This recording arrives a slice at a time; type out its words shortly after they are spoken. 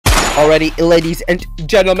Alrighty, ladies and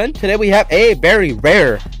gentlemen, today we have a very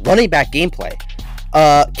rare running back gameplay.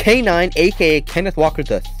 K9, aka Kenneth Walker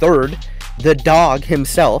III, the dog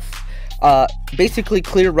himself, basically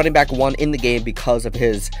cleared running back 1 in the game because of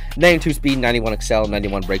his 92 speed, 91 excel,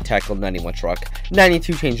 91 break tackle, 91 truck,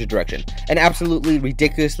 92 change of direction. An absolutely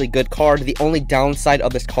ridiculously good card. The only downside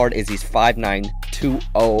of this card is he's 5'9",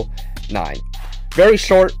 209. Very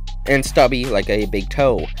short and stubby like a big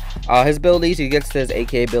toe. His abilities, he gets his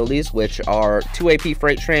AK abilities, which are 2 AP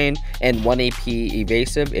Freight Train and 1 AP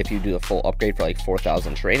Evasive if you do a full upgrade for like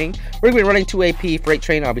 4,000 training. We're going to be running 2 AP Freight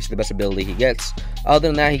Train, obviously the best ability he gets. Other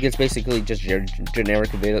than that, he gets basically just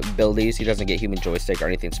generic abilities. He doesn't get human joystick or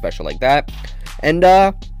anything special like that. And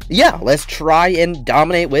yeah, let's try and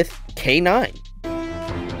dominate with K9.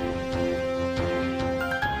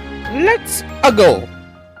 Let's go.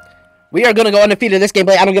 We are going to go undefeated in this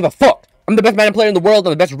gameplay. I don't give a fuck. I'm the best Madden player in the world.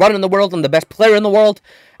 I'm the best runner in the world. I'm the best player in the world.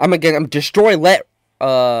 I'm destroy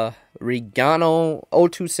Regano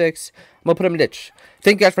 026. I'm going to put him in ditch.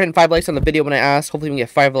 Thank you guys for hitting 5 likes on the video when I asked. Hopefully we can get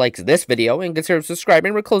 5 likes this video and consider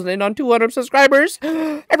subscribing. We're closing in on 200 subscribers.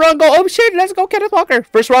 Everyone go, oh shit, let's go Kenneth Walker.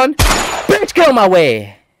 First run. Bitch, get on my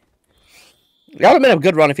way. That would have been a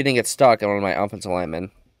good run if you didn't get stuck on one of my offensive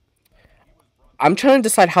linemen. I'm trying to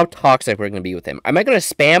decide how toxic we're going to be with him. Am I going to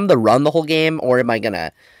spam the run the whole game? Or am I going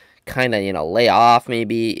to kind of, lay off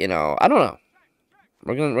maybe? I don't know.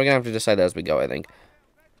 We're gonna have to decide that as we go, I think.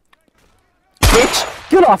 Bitch,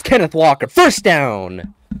 get off Kenneth Walker. First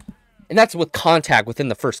down. And that's with contact within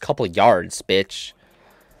the first couple yards, bitch.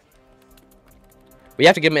 We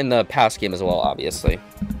have to get him in the pass game as well, obviously.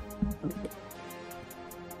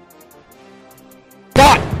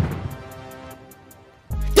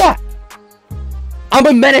 I'm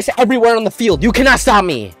a menace everywhere on the field. You cannot stop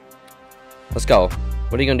me. Let's go.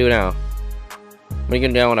 What are you going to do now? What are you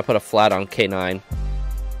going to do when I put a flat on K9?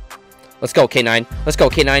 Let's go, K9. Let's go,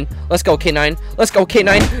 K9. Let's go, K9. Let's go,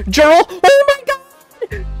 K9. Gerald. Oh, my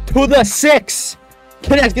God. To the 6.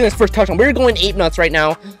 Kenneth's getting his first touchdown. We're going 8 nuts right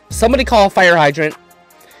now. Somebody call a fire hydrant.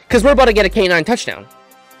 Because we're about to get a K9 touchdown.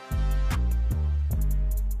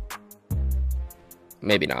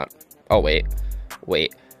 Maybe not. Oh, wait.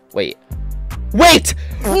 Wait. Wait. Wait!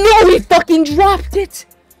 No, he fucking dropped it!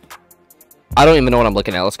 I don't even know what I'm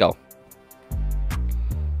looking at. Let's go.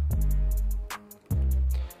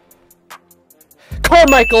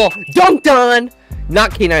 Carmichael! Dunked on!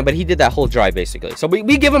 Not K9, but he did that whole drive, basically. So we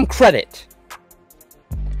give him credit.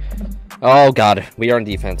 Oh, God. We are on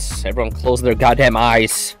defense. Everyone close their goddamn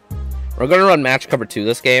eyes. We're going to run match cover 2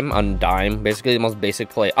 this game on dime. Basically, the most basic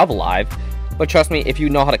play of live. But trust me, if you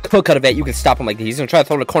know how to cook out of it, you can stop him like this. He's going to try to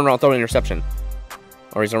throw in the corner and throw an interception.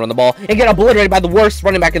 Or he's going to run the ball and get obliterated by the worst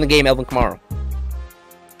running back in the game, Elvin Kamara.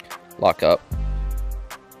 Lock up.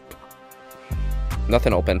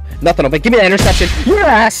 Nothing open. Nothing open. Give me that interception. Your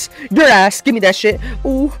ass. Your ass. Give me that shit.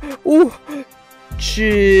 Ooh. Ooh.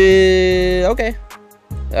 Okay.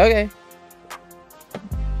 Okay.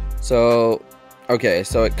 So, okay.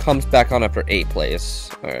 So it comes back on after 8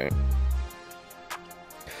 plays. Alright.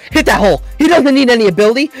 Hit that hole. He doesn't need any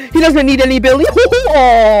ability. He doesn't need any ability.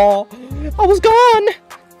 Oh, I was gone.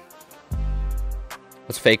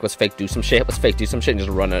 Let's fake. Let's fake. Do some shit. Let's fake. Do some shit. And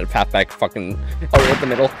just run a path back. Fucking over the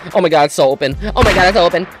middle. Oh my God. It's so open. Oh my God. It's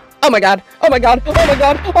open. Oh my God. Oh my God. Oh my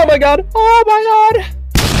God. Oh my God. Oh my God.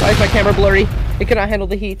 Why is my camera blurry? It cannot handle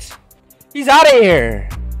the heat. He's out of here.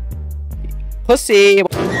 Pussy.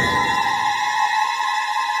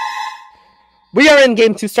 We are in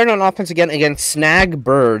game 2, starting on offense again against Snag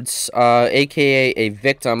Birds, aka a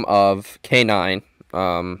victim of K9.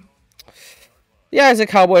 Yeah, he's a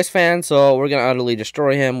Cowboys fan, so we're gonna utterly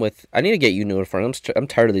destroy him with. I need to get you new uniforms. I'm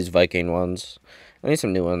tired of these Viking ones. I need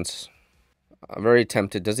some new ones. I'm very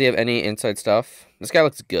tempted. Does he have any inside stuff? This guy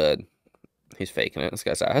looks good. He's faking it. This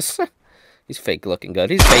guy's ass. He's fake looking good.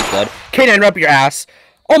 He's fake good. K9, up your ass.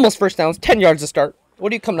 Almost first downs. 10 yards to start.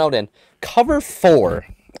 What are you coming out in? Cover 4.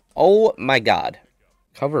 Oh my God.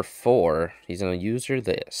 Cover 4. He's gonna use her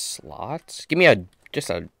the slot. Give me just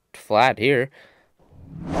a flat here.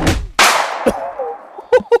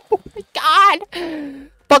 Oh my God.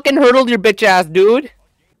 Fucking hurdled your bitch ass, dude.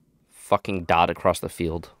 Fucking dot across the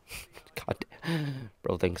field. God.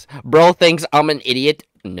 Bro thinks I'm an idiot.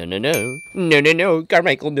 No. No,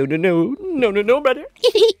 Carmichael. No, brother.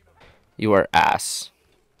 You are ass.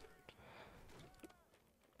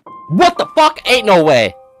 What the fuck? Ain't no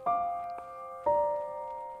way.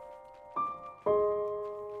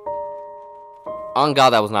 On God,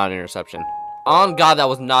 that was not an interception. On God, that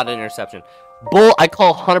was not an interception. Bull, I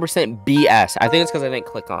call 100% BS. I think it's because I didn't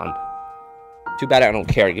click on. Too bad I don't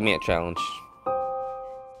care. Give me a challenge.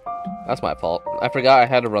 That's my fault. I forgot I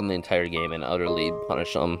had to run the entire game and utterly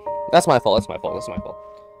punish them. That's my fault. That's my fault. That's my fault.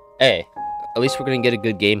 Hey, at least we're going to get a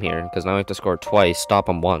good game here, because now I have to score twice, stop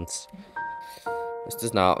them once. This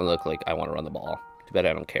does not look like I want to run the ball. Too bad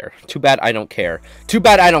I don't care. Too bad I don't care. Too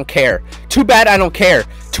bad I don't care. Too bad I don't care.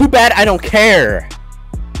 Too bad I don't care.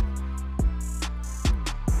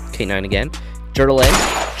 K9 again. Jurtle in.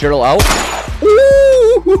 Jurtle out.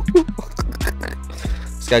 Ooh!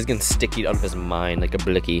 This guy's getting sticky out of his mind like a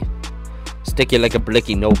blicky. Sticky like a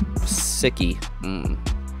blicky, no sicky.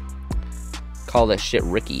 Call that shit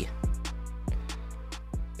Ricky.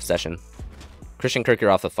 Possession. Christian Kirk,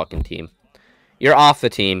 you're off the fucking team. You're off the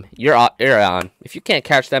team. You're on. If you can't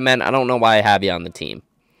catch that, man, I don't know why I have you on the team.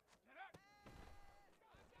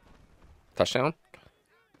 Touchdown.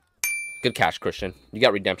 Good catch, Christian. You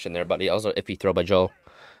got redemption there, buddy. Also, iffy throw by Joe.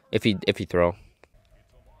 Iffy throw.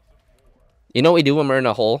 You know what we do when we're in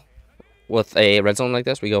a hole with a red zone like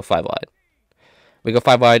this? We go 5 wide. We go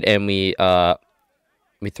 5 wide and we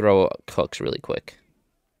throw hooks really quick.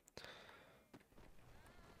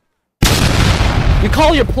 You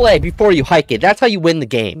call your play before you hike it. That's how you win the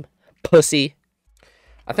game, pussy.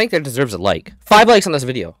 I think that deserves a like. 5 likes on this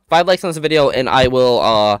video. 5 likes on this video, and I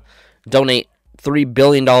will donate $3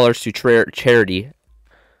 billion to charity.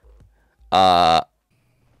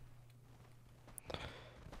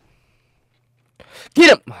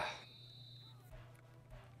 Get him!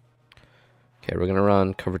 Okay, we're gonna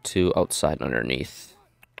run cover 2 outside and underneath.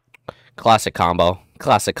 Classic combo.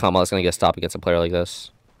 Classic combo. That's gonna get stopped against a player like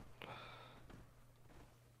this.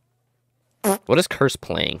 What is Curse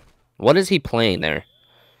playing? What is he playing there?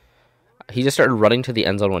 He just started running to the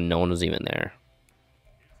end zone when no one was even there.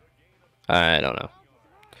 I don't know.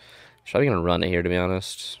 He's probably gonna run it here, to be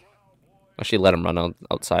honest. Actually, let him run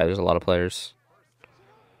outside. There's a lot of players.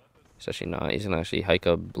 He's actually not. He's gonna actually hike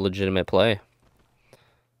a legitimate play.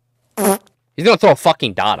 He's gonna throw a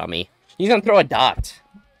fucking dot on me. He's gonna throw a dot.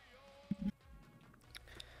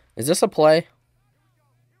 Is this a play?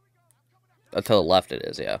 To the left it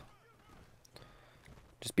is, yeah.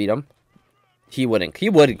 Just beat him. He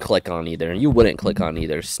wouldn't click on either. You wouldn't click on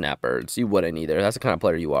either, Snapbirds. You wouldn't either. That's the kind of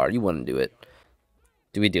player you are. You wouldn't do it.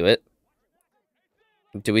 Do we do it?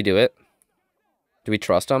 Do we do it? Do we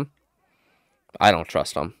trust him? I don't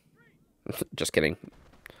trust him. Just kidding.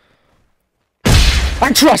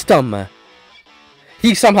 I trust him!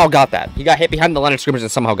 He somehow got that. He got hit behind the line of scrimmage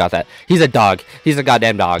and somehow got that. He's a dog. He's a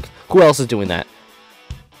goddamn dog. Who else is doing that?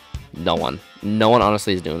 No one. No one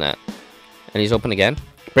honestly is doing that. And he's open again.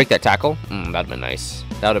 Break that tackle. That'd have been nice.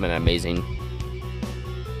 That would have been amazing.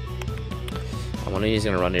 I wonder if he's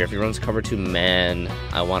going to run here. If he runs cover 2 man,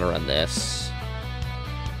 I want to run this.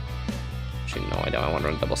 Actually, no, I don't. I want to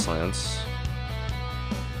run double slants.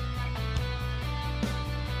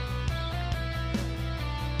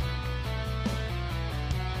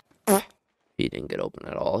 He didn't get open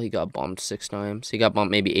at all. He got bumped 6 times. He got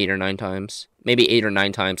bumped maybe 8 or 9 times. Maybe 8 or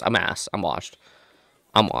 9 times. I'm ass. I'm washed.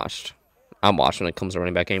 I'm washed. I'm washed when it comes to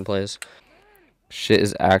running back gameplays. Shit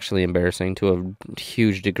is actually embarrassing to a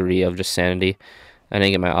huge degree of just sanity. I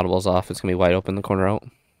didn't get my audibles off. It's going to be wide open the corner out.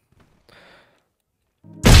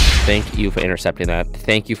 Thank you for intercepting that.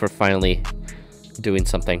 Thank you for finally doing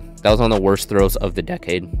something. That was one of the worst throws of the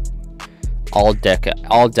decade. All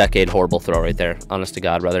decade horrible throw right there. Honest to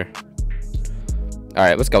God, brother.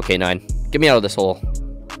 Alright, let's go, K9. Get me out of this hole.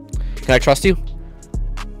 Can I trust you?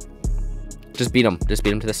 Just beat him. Just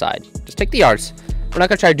beat him to the side. Just take the yards. We're not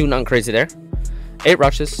going to try to do nothing crazy there. 8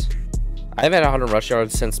 rushes. I haven't had 100 rush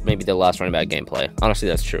yards since maybe the last running back gameplay. Honestly,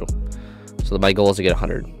 that's true. So my goal is to get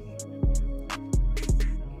 100.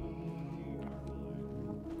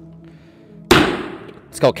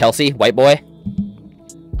 Let's go, Kelsey. White boy.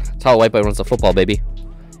 That's how a white boy runs the football, baby.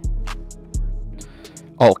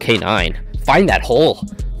 Oh, K9. Find that hole.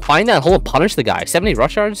 Find that hole and punish the guy. 70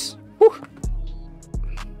 rush yards? Whew.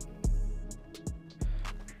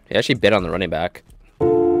 He actually bit on the running back.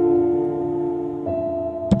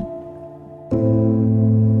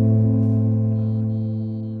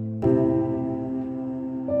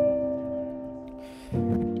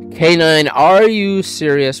 K9, are you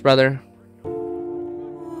serious, brother?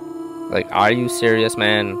 Like, are you serious,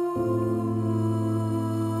 man?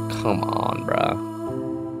 Come on, bruh.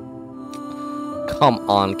 Come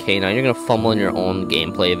on, K9. You're gonna fumble in your own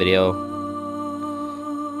gameplay video.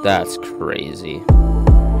 That's crazy.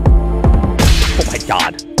 Oh my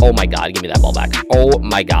god. Oh my god. Give me that ball back. Oh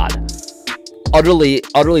my god. Utterly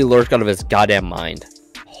lurched out of his goddamn mind.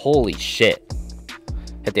 Holy shit.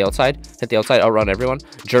 Hit the outside. Hit the outside. Outrun everyone.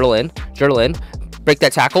 Jurtle in. Jurtle in. Break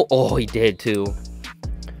that tackle. Oh, he did too.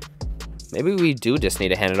 Maybe we do just need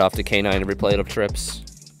to hand it off to K9 every play of trips.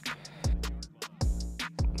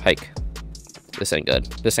 Hike. This ain't good.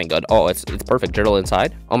 This ain't good. Oh, it's perfect. Drill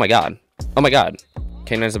inside. Oh my god. Oh my god.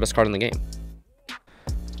 K9 is the best card in the game.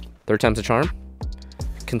 Third time's a charm.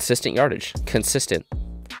 Consistent yardage. Consistent.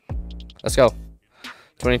 Let's go.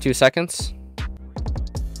 22 seconds.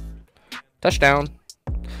 Touchdown.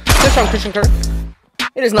 Touchdown, Christian Kirk.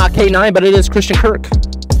 It is not K9, but it is Christian Kirk.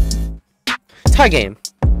 Tie game.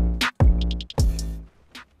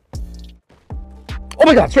 Oh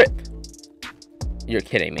my god, strip. You're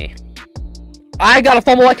kidding me. I got a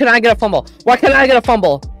fumble. Why can't I get a fumble? Why can't I get a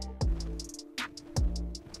fumble?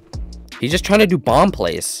 He's just trying to do bomb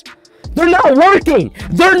plays. They're not working.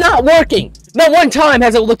 They're not working. Not one time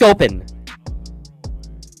has it looked open.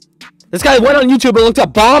 This guy went on YouTube and looked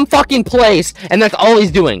up bomb fucking plays, and that's all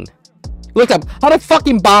he's doing. Look up how to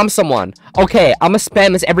fucking bomb someone. Okay, I'm gonna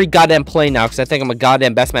spam this every goddamn play now because I think I'm a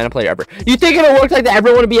goddamn best Madden player ever. You think if it worked like that,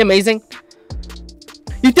 everyone would be amazing?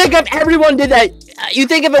 You think if everyone did that, you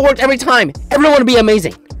think if it worked every time, everyone would be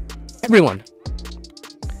amazing? Everyone.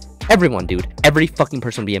 Everyone, dude. Every fucking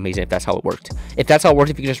person would be amazing if that's how it worked. If that's how it worked,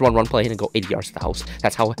 if you could just run one play and go 80 yards to the house.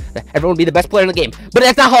 That's how everyone would be the best player in the game. But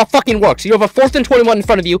that's not how it fucking works. You have a 4th and 21 in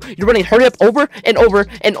front of you. You're running hurry up over and over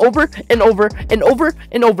and over and over and over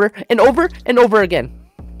and over and over and over again.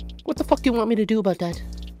 What the fuck do you want me to do about that?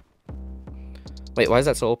 Wait, why is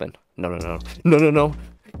that so open? No, no, no. No, no, no.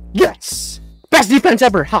 Yes! Best defense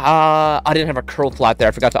ever! Ha! I didn't have a curl flat there.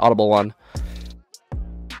 I forgot the audible one.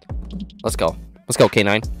 Let's go. Let's go,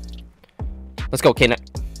 K9. Let's go, K9.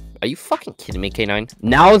 Are you fucking kidding me, K9?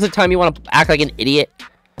 Now is the time you want to act like an idiot?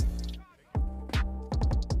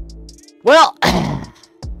 Well,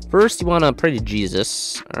 first you want to pray to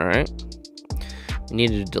Jesus. Alright. We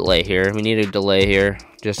need a delay here. We need a delay here.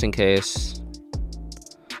 Just in case.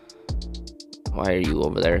 Why are you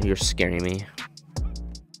over there? You're scaring me.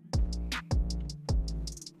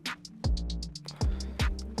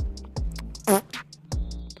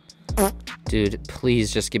 Dude,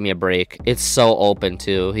 please just give me a break. It's so open,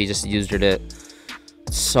 too. He just used it.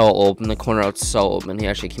 It's so open. The corner out's so open. He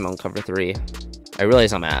actually came out in cover 3. I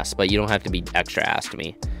realize I'm ass, but you don't have to be extra ass to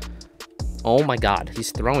me. Oh my god.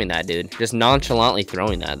 He's throwing that, dude. Just nonchalantly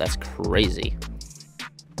throwing that. That's crazy.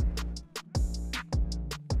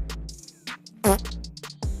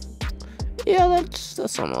 Yeah, that's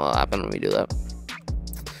something that'll happen when we do that.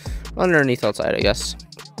 Underneath outside, I guess.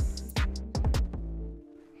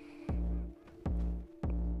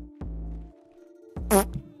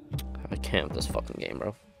 I can't with this fucking game,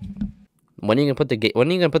 bro. When are you gonna put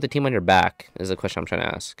the team on your back? Is the question I'm trying to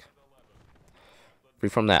ask. Free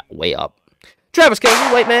from that way up. Travis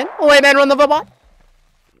Kelce, white man, run the football.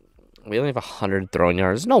 We only have 100 throwing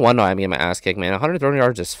yards. No wonder I'm getting my ass kicked, man. 100 throwing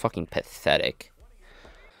yards is fucking pathetic.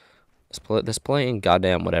 This play in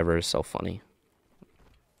goddamn whatever is so funny.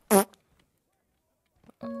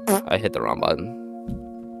 I hit the wrong button.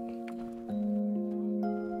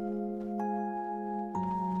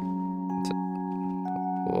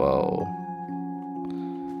 Whoa.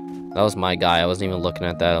 That was my guy. I wasn't even looking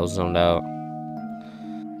at that. I was zoned out.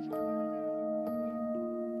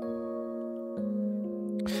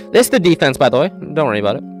 This is the defense, by the way. Don't worry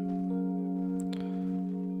about it.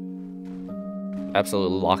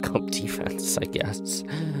 Absolute lock-up defense, I guess.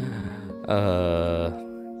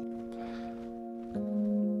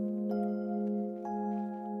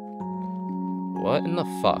 What in the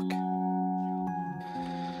fuck?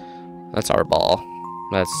 That's our ball.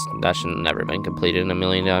 That should never been completed in a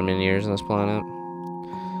million years on this planet.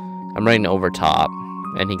 I'm running over top,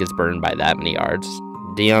 and he gets burned by that many yards.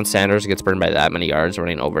 Deion Sanders gets burned by that many yards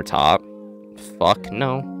running over top. Fuck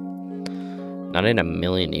no. Not in a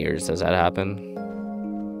million years does that happen.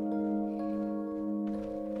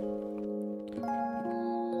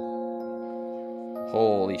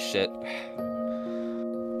 Holy shit.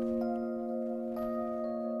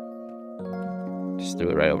 Just threw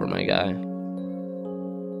it right over my guy.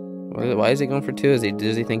 Why is he going for 2?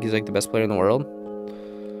 Does he think he's like the best player in the world?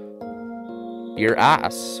 Your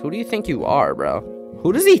ass. Who do you think you are, bro?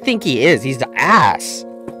 Who does he think he is? He's the ass.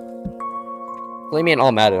 Play me in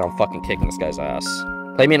all Madden, I'm fucking kicking this guy's ass.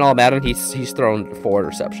 Play me in all Madden, he's thrown 4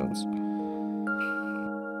 interceptions.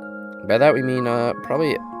 By that we mean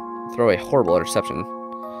probably throw a horrible interception.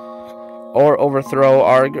 Or overthrow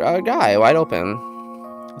our guy wide open.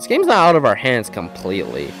 This game's not out of our hands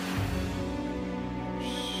completely.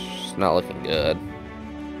 It's not looking good.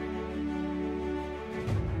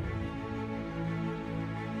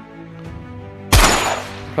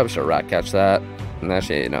 Probably should rat catch that. And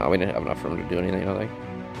actually, no, we didn't have enough room to do anything, I don't think.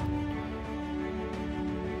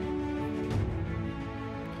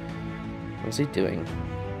 What's he doing?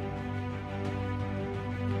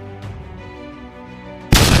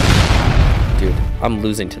 I'm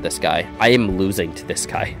losing to this guy. I am losing to this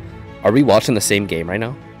guy. Are we watching the same game right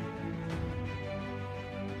now?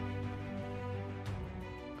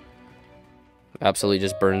 Absolutely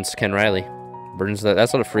just burns Ken Riley. Burns that.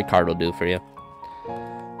 That's what a free card will do for you.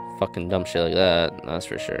 Fucking dumb shit like that. That's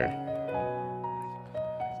for sure.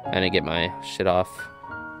 I didn't get my shit off.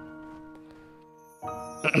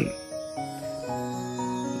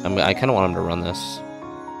 I kind of want him to run this.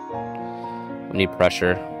 We need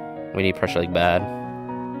pressure. We need pressure like bad.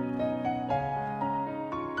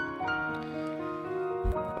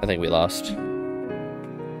 I think we lost.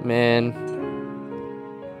 Man.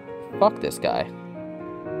 Fuck this guy.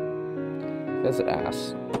 That's an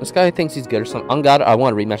ass. This guy thinks he's good or something. On God, I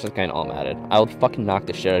want to rematch this guy in all Madden. I'll fucking knock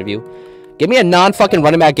the shit out of you. Give me a non-fucking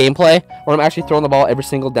running back gameplay where I'm actually throwing the ball every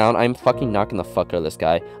single down. I'm fucking knocking the fuck out of this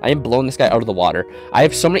guy. I am blowing this guy out of the water. I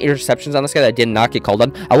have so many interceptions on this guy that I did not get called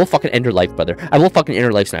on. I will fucking end your life, brother. I will fucking end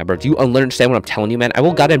your life, sniper. Do you understand what I'm telling you, man? I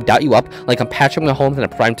will goddamn dot you up like I'm Patrick Mahomes in a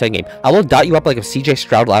primetime game. I will dot you up like I'm CJ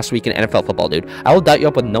Stroud last week in NFL football, dude. I will dot you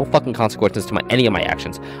up with no fucking consequences to any of my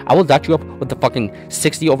actions. I will dot you up with the fucking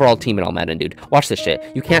 60 overall team in all Madden, dude. Watch this shit.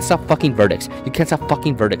 You can't stop fucking verdicts. You can't stop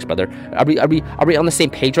fucking verdicts, brother. Are we on the same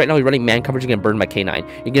page right now? You're running man coverage. You're gonna burn my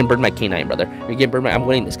K9. You're getting burned by K9, brother. You're getting burned by. I'm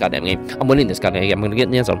winning this goddamn game. I'm winning this goddamn game. I'm gonna get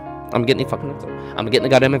in the end zone. I'm getting the fucking end zone. I'm getting the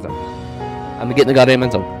goddamn end zone. I'm getting the goddamn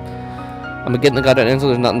end zone. I'm getting the goddamn end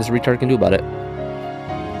zone. There's nothing this retard can do about it.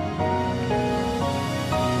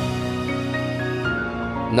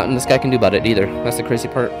 Nothing this guy can do about it either. That's the crazy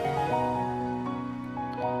part.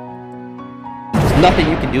 There's nothing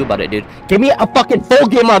you can do about it, dude. Give me a fucking full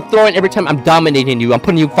game on throwing every time I'm dominating you. I'm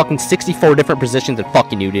putting you fucking 64 different positions and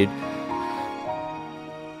fucking you, dude.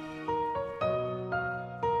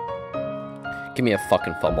 Give me a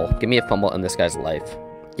fucking fumble. Give me a fumble in this guy's life.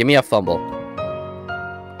 Give me a fumble.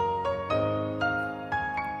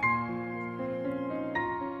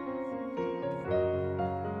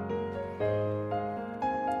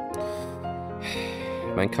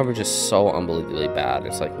 My coverage is so unbelievably bad.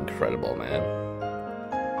 It's like incredible, man.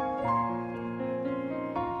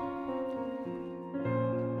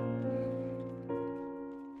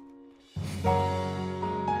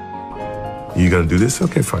 You gonna do this?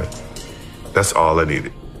 Okay, fine. That's all I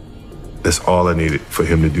needed. That's all I needed for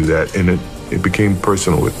him to do that. And it became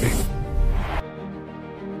personal with me.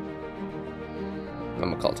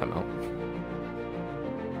 I'm gonna call timeout.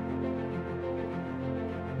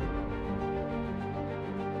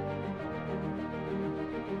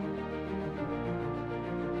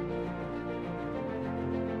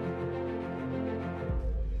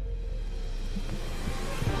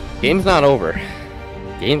 Game's not over.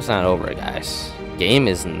 Game's not over, guys. Game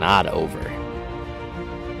is not over.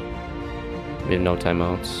 We have no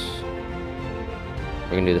timeouts.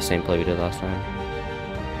 We're gonna do the same play we did last time.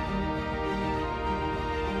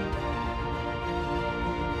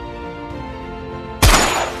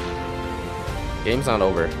 Game's not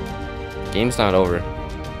over. Game's not over.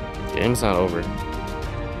 Game's not over.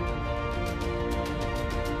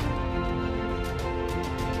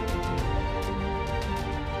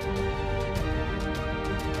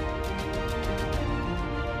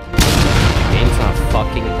 Game's not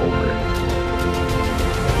fucking over.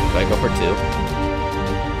 Do I go for 2?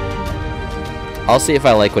 I'll see if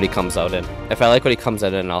I like what he comes out in. If I like what he comes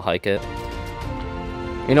out in, I'll hike it.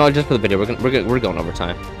 You know what, just for the video, we're going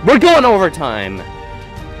overtime. We're going overtime!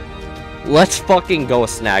 Let's fucking go,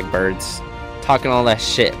 Snagbirds. Talking all that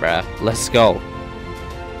shit, bruh. Let's go.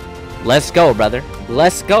 Let's go, brother.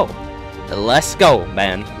 Let's go. Let's go,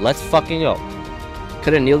 man. Let's fucking go.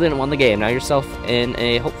 Could have kneeled in and won the game. Now yourself in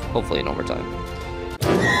a, hopefully in overtime.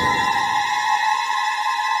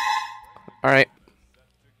 Alright.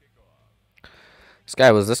 This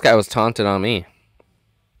guy was taunted on me.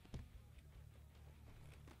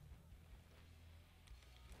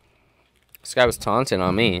 This guy was taunting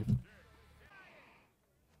on me.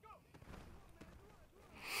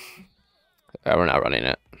 We're not running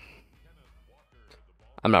it.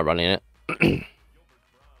 I'm not running it.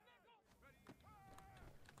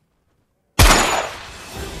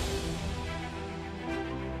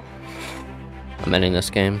 I'm ending this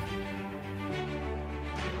game.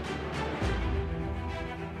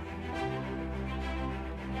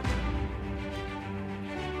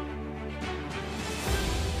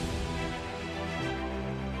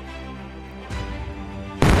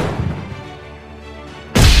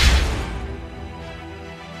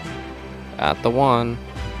 At the 1.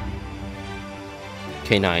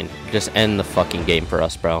 K9, just end the fucking game for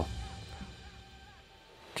us, bro.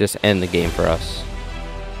 Just end the game for us.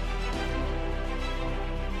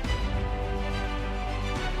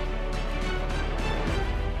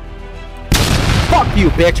 Fuck you,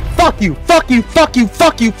 bitch. Fuck you. Fuck you. Fuck you.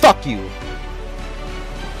 Fuck you. Fuck you.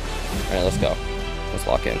 Alright, let's go. Let's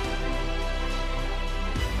lock in.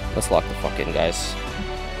 Let's lock the fuck in, guys.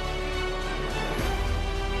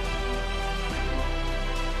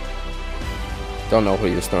 Don't know who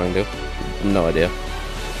he was throwing to. No idea.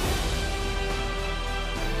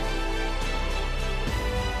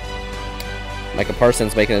 Micah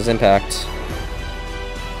Parsons making his impact.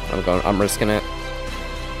 I'm risking it.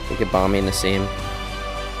 He could bomb me in the seam.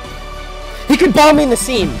 He could bomb me in the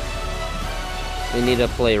seam! We need to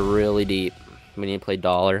play really deep. We need to play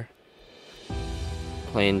dollar.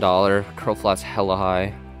 Playing dollar. Curl flat's hella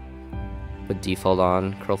high. Put default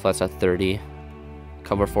on. Curl flat's at 30.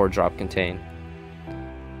 Cover 4, drop contain.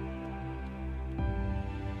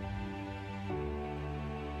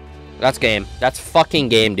 That's game. That's fucking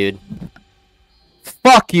game, dude.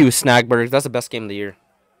 Fuck you, Snagberg. That's the best game of the year.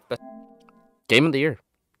 Best game of the year.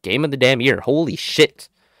 Game of the damn year. Holy shit.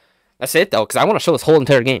 That's it, though, because I want to show this whole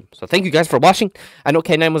entire game. So thank you guys for watching. I know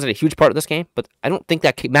K9 wasn't a huge part of this game, but I don't think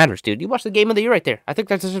that matters, dude. You watched the game of the year right there. I think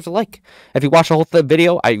that deserves a like. If you watched the whole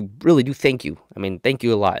video, I really do thank you. I mean, thank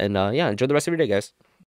you a lot. And, yeah, enjoy the rest of your day, guys.